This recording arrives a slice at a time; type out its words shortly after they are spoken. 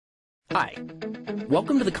Hi,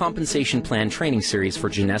 welcome to the Compensation Plan Training Series for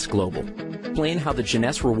Jeunesse Global. Explain how the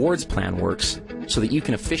Jeunesse Rewards Plan works so that you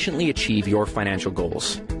can efficiently achieve your financial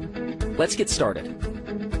goals. Let's get started.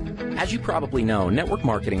 As you probably know, network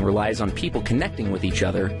marketing relies on people connecting with each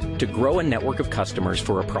other to grow a network of customers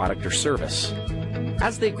for a product or service.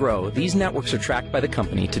 As they grow, these networks are tracked by the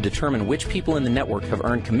company to determine which people in the network have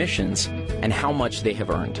earned commissions and how much they have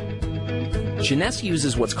earned. Jeunesse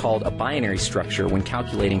uses what's called a binary structure when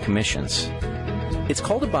calculating commissions. It's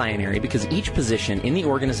called a binary because each position in the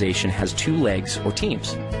organization has two legs or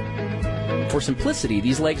teams. For simplicity,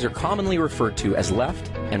 these legs are commonly referred to as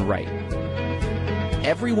left and right.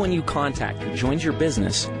 Everyone you contact who joins your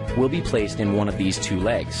business will be placed in one of these two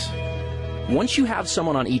legs. Once you have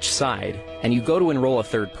someone on each side and you go to enroll a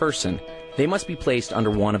third person, they must be placed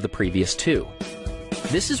under one of the previous two.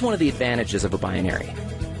 This is one of the advantages of a binary.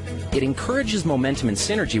 It encourages momentum and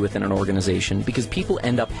synergy within an organization because people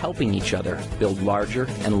end up helping each other build larger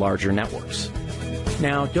and larger networks.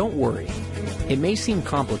 Now, don't worry. It may seem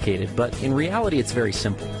complicated, but in reality it's very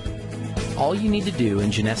simple. All you need to do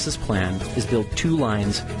in Jeunesse's plan is build two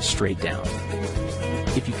lines straight down.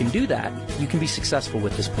 If you can do that, you can be successful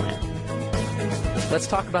with this plan. Let's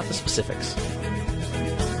talk about the specifics.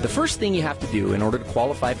 The first thing you have to do in order to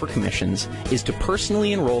qualify for commissions is to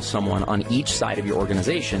personally enroll someone on each side of your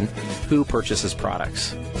organization who purchases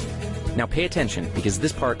products. Now pay attention because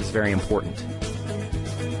this part is very important.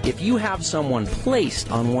 If you have someone placed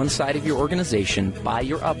on one side of your organization by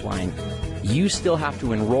your upline, you still have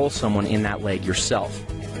to enroll someone in that leg yourself.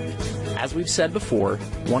 As we've said before,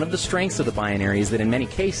 one of the strengths of the binary is that in many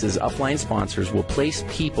cases, upline sponsors will place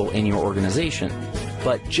people in your organization.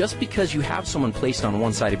 But just because you have someone placed on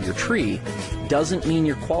one side of your tree doesn't mean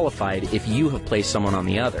you're qualified if you have placed someone on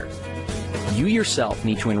the other. You yourself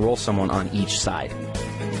need to enroll someone on each side.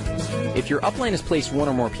 If your upline has placed one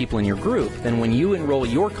or more people in your group, then when you enroll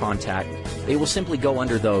your contact, they will simply go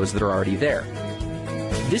under those that are already there.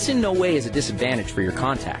 This in no way is a disadvantage for your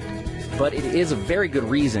contact, but it is a very good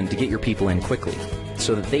reason to get your people in quickly,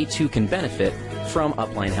 so that they too can benefit from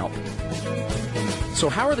upline help. So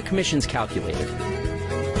how are the commissions calculated?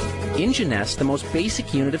 In Jeunesse, the most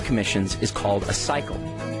basic unit of commissions is called a cycle.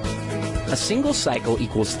 A single cycle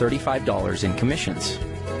equals $35 in commissions.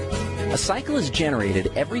 A cycle is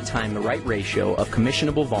generated every time the right ratio of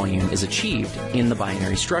commissionable volume is achieved in the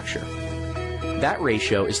binary structure. That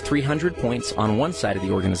ratio is 300 points on one side of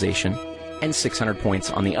the organization and 600 points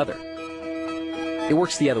on the other. It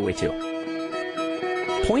works the other way too.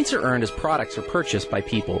 Points are earned as products are purchased by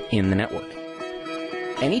people in the network.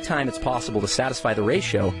 Anytime it's possible to satisfy the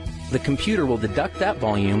ratio, the computer will deduct that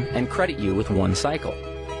volume and credit you with one cycle.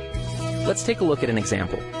 Let's take a look at an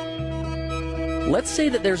example. Let's say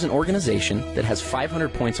that there's an organization that has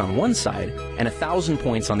 500 points on one side and 1,000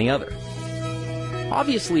 points on the other.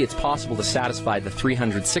 Obviously, it's possible to satisfy the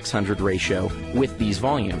 300-600 ratio with these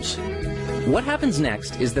volumes. What happens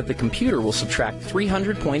next is that the computer will subtract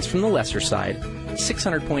 300 points from the lesser side,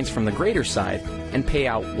 600 points from the greater side, and pay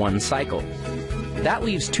out one cycle. That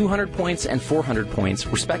leaves 200 points and 400 points,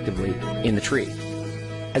 respectively, in the tree.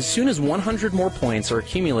 As soon as 100 more points are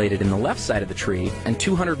accumulated in the left side of the tree and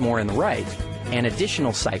 200 more in the right, an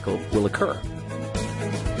additional cycle will occur.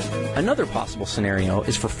 Another possible scenario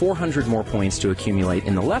is for 400 more points to accumulate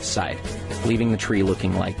in the left side, leaving the tree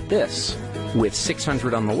looking like this, with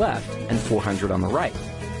 600 on the left and 400 on the right.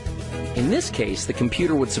 In this case, the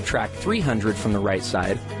computer would subtract 300 from the right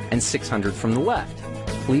side and 600 from the left,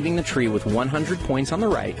 leaving the tree with 100 points on the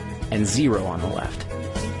right and 0 on the left.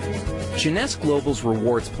 Jeunesse Global's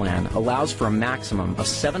rewards plan allows for a maximum of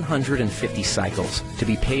 750 cycles to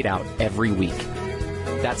be paid out every week.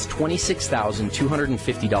 That's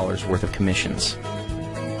 $26,250 worth of commissions.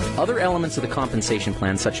 Other elements of the compensation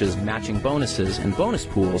plan, such as matching bonuses and bonus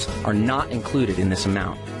pools, are not included in this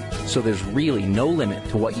amount, so there's really no limit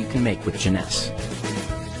to what you can make with Jeunesse.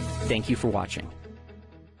 Thank you for watching.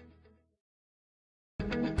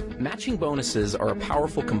 Matching bonuses are a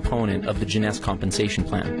powerful component of the Jeunesse compensation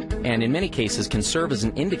plan, and in many cases can serve as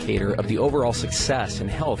an indicator of the overall success and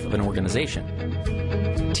health of an organization.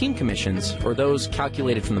 Team commissions, or those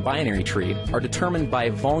calculated from the binary tree, are determined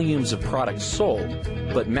by volumes of products sold,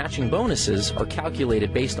 but matching bonuses are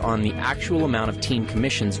calculated based on the actual amount of team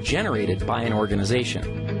commissions generated by an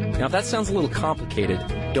organization. Now, if that sounds a little complicated,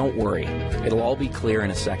 don't worry. It'll all be clear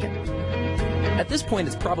in a second. At this point,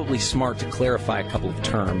 it's probably smart to clarify a couple of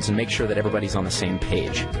terms and make sure that everybody's on the same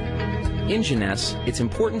page. In Jeunesse, it's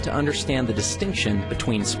important to understand the distinction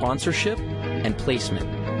between sponsorship and placement.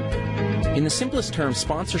 In the simplest terms,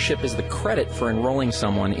 sponsorship is the credit for enrolling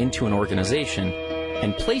someone into an organization,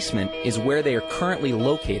 and placement is where they are currently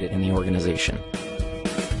located in the organization.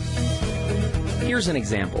 Here's an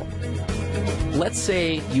example. Let's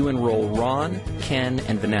say you enroll Ron, Ken,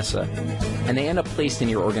 and Vanessa, and they end up placed in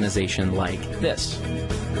your organization like this.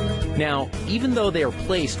 Now, even though they are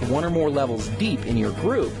placed one or more levels deep in your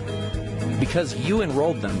group, because you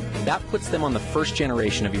enrolled them, that puts them on the first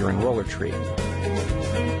generation of your enroller tree.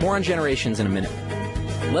 More on generations in a minute.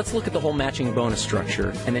 Let's look at the whole matching bonus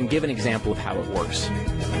structure and then give an example of how it works.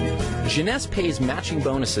 Jeunesse pays matching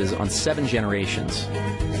bonuses on 7 generations.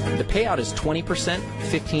 The payout is 20%,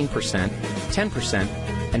 15%, 10%,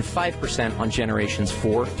 and 5% on generations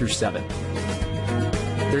 4 through 7.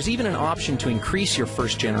 There's even an option to increase your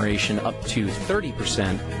first generation up to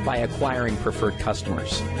 30% by acquiring preferred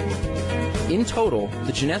customers. In total,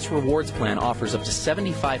 the Jeunesse Rewards Plan offers up to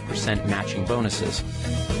 75% matching bonuses.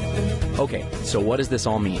 Okay, so what does this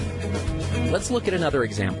all mean? Let's look at another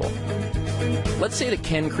example. Let's say that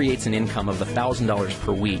Ken creates an income of $1,000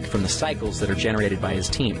 per week from the cycles that are generated by his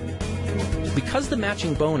team. Because the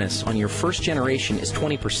matching bonus on your first generation is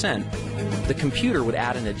 20%, the computer would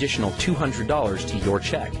add an additional $200 to your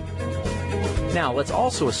check. Now, let's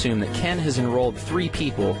also assume that Ken has enrolled 3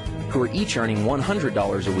 people who are each earning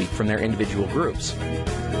 $100 a week from their individual groups.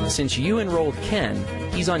 Since you enrolled Ken,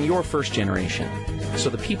 he's on your first generation. So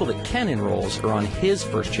the people that Ken enrolls are on his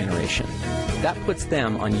first generation. That puts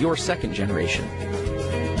them on your second generation.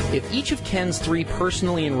 If each of Ken's 3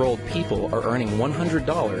 personally enrolled people are earning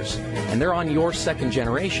 $100 and they're on your second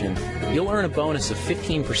generation, you'll earn a bonus of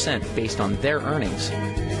 15% based on their earnings.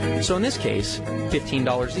 So in this case,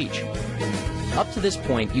 $15 each. Up to this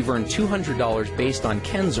point, you've earned $200 based on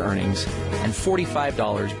Ken's earnings and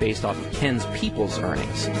 $45 based off of Ken's people's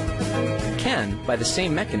earnings. Ken, by the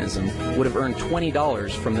same mechanism, would have earned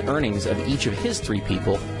 $20 from the earnings of each of his 3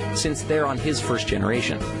 people since they're on his first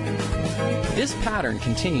generation. This pattern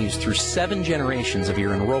continues through 7 generations of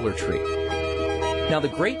your enroller tree. Now, the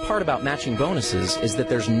great part about matching bonuses is that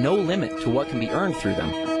there's no limit to what can be earned through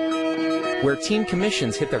them. Where team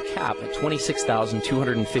commissions hit their cap at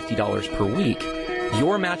 $26,250 per week,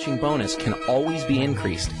 your matching bonus can always be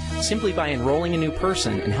increased simply by enrolling a new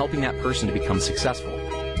person and helping that person to become successful.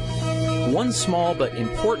 One small but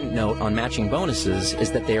important note on matching bonuses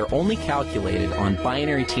is that they are only calculated on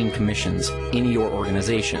binary team commissions in your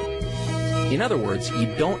organization. In other words, you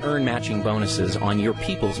don't earn matching bonuses on your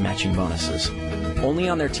people's matching bonuses, only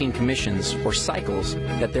on their team commissions or cycles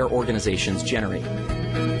that their organizations generate.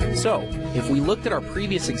 So, if we looked at our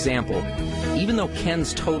previous example, even though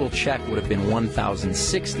Ken's total check would have been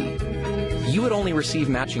 $1,060, you would only receive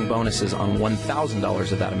matching bonuses on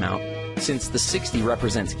 $1,000 of that amount, since the 60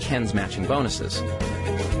 represents Ken's matching bonuses.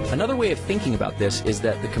 Another way of thinking about this is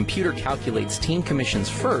that the computer calculates team commissions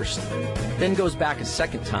first, then goes back a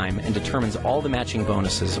second time and determines all the matching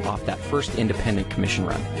bonuses off that first independent commission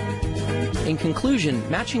run. In conclusion,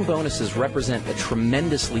 matching bonuses represent a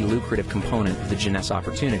tremendously lucrative component of the Jeunesse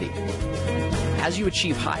opportunity. As you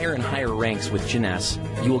achieve higher and higher ranks with Jeunesse,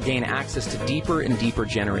 you will gain access to deeper and deeper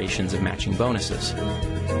generations of matching bonuses.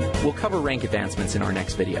 We'll cover rank advancements in our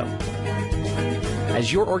next video.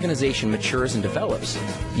 As your organization matures and develops,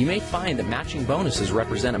 you may find that matching bonuses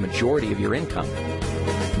represent a majority of your income.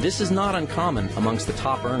 This is not uncommon amongst the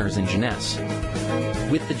top earners in Jeunesse.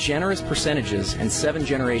 With the generous percentages and 7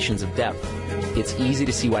 generations of depth, it's easy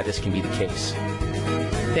to see why this can be the case.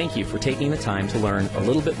 Thank you for taking the time to learn a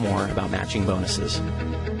little bit more about matching bonuses.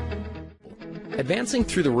 Advancing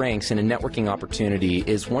through the ranks in a networking opportunity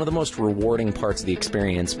is one of the most rewarding parts of the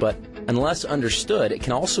experience, but unless understood, it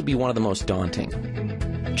can also be one of the most daunting.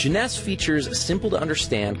 Jeunesse features a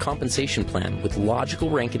simple-to-understand compensation plan with logical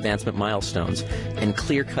rank advancement milestones and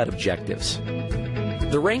clear-cut objectives.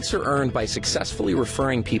 The ranks are earned by successfully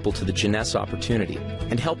referring people to the Jeunesse opportunity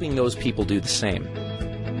and helping those people do the same.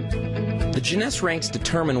 The Jeunesse ranks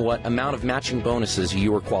determine what amount of matching bonuses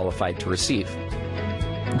you are qualified to receive.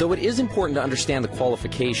 Though it is important to understand the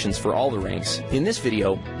qualifications for all the ranks, in this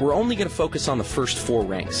video, we're only going to focus on the first 4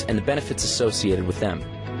 ranks and the benefits associated with them.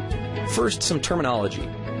 First, some terminology.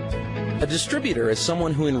 A distributor is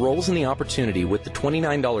someone who enrolls in the opportunity with the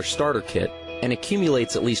 $29 starter kit and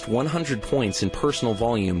accumulates at least 100 points in personal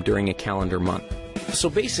volume during a calendar month. So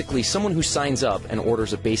basically, someone who signs up and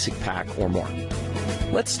orders a basic pack or more.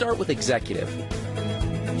 Let's start with executive.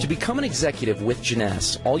 To become an executive with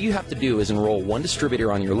Jeunesse, all you have to do is enroll 1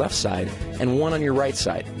 distributor on your left side and 1 on your right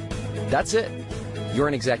side. That's it. You're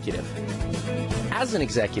an executive. As an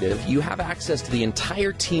executive, you have access to the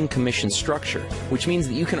entire team commission structure, which means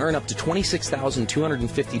that you can earn up to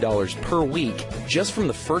 $26,250 per week just from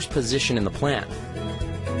the first position in the plan.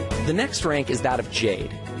 The next rank is that of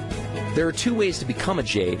Jade. There are two ways to become a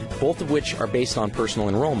Jade, both of which are based on personal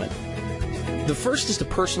enrollment. The first is to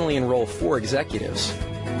personally enroll 4 executives.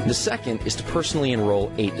 The second is to personally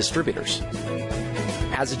enroll 8 distributors.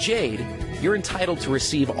 As a Jade, you're entitled to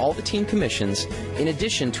receive all the team commissions in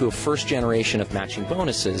addition to a first generation of matching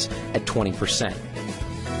bonuses at 20%.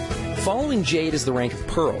 Following Jade is the rank of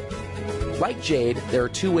Pearl. Like Jade, there are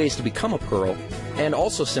 2 ways to become a Pearl, and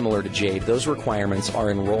also similar to Jade, those requirements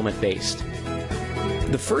are enrollment-based.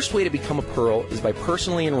 The first way to become a Pearl is by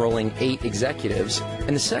personally enrolling 8 executives,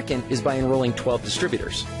 and the second is by enrolling 12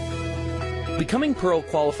 distributors. Becoming Pearl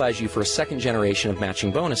qualifies you for a second generation of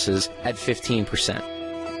matching bonuses at 15%.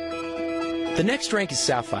 The next rank is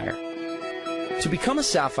Sapphire. To become a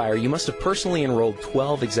Sapphire, you must have personally enrolled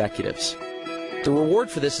 12 executives. The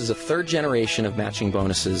reward for this is a third generation of matching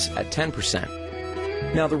bonuses at 10%.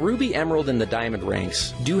 Now, the Ruby, Emerald, and the Diamond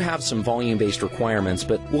ranks do have some volume-based requirements,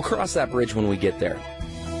 but we'll cross that bridge when we get there.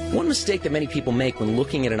 One mistake that many people make when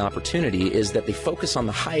looking at an opportunity is that they focus on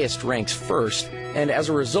the highest ranks first, and as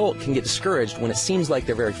a result can get discouraged when it seems like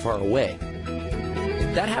they're very far away.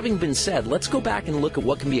 That having been said, let's go back and look at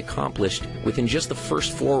what can be accomplished within just the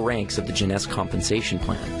first 4 ranks of the Jeunesse compensation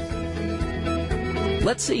plan.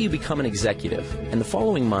 Let's say you become an executive, and the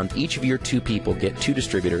following month each of your 2 people get 2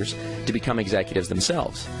 distributors to become executives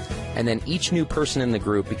themselves, and then each new person in the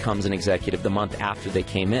group becomes an executive the month after they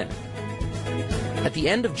came in. At the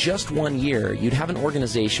end of just 1 year, you'd have an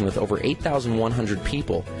organization with over 8,100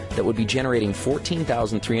 people that would be generating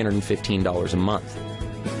 $14,315 a month.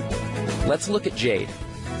 Let's look at Jade.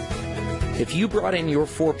 If you brought in your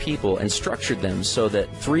 4 people and structured them so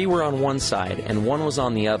that 3 were on one side and 1 was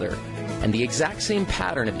on the other, and the exact same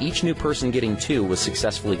pattern of each new person getting 2 was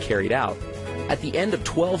successfully carried out, at the end of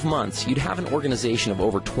 12 months, you'd have an organization of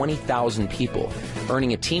over 20,000 people,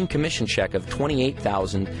 earning a team commission check of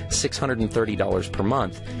 $28,630 per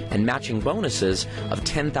month and matching bonuses of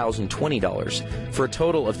 $10,020 for a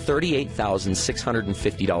total of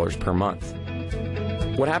 $38,650 per month.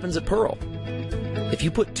 What happens at Pearl? If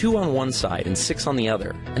you put 2 on one side and 6 on the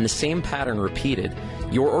other, and the same pattern repeated,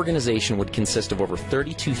 your organization would consist of over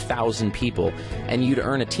 32,000 people, and you'd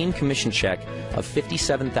earn a team commission check of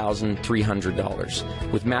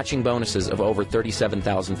 $57,300, with matching bonuses of over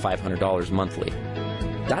 $37,500 monthly.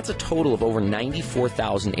 That's a total of over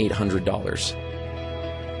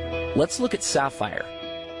 $94,800. Let's look at Sapphire.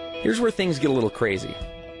 Here's where things get a little crazy.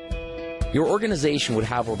 Your organization would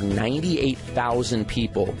have over 98,000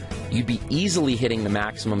 people. You'd be easily hitting the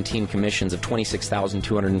maximum team commissions of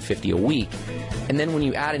 $26,250 a week. And then when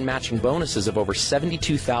you add in matching bonuses of over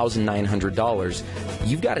 $72,900,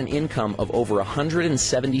 you've got an income of over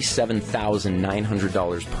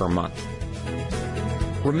 $177,900 per month.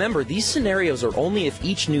 Remember, these scenarios are only if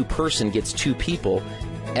each new person gets 2 people,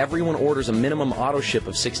 everyone orders a minimum auto ship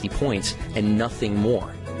of 60 points, and nothing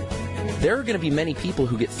more. There are going to be many people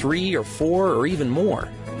who get 3 or 4 or even more.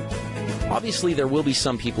 Obviously, there will be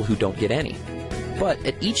some people who don't get any. But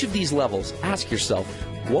at each of these levels, ask yourself,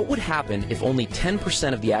 what would happen if only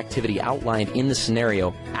 10% of the activity outlined in the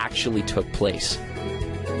scenario actually took place?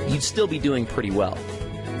 You'd still be doing pretty well.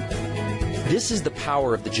 This is the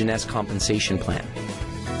power of the Jeunesse compensation plan.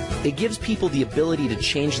 It gives people the ability to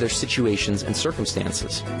change their situations and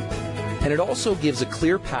circumstances. And it also gives a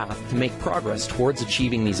clear path to make progress towards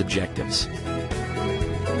achieving these objectives.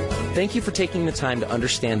 Thank you for taking the time to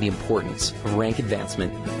understand the importance of rank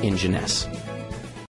advancement in Jeunesse.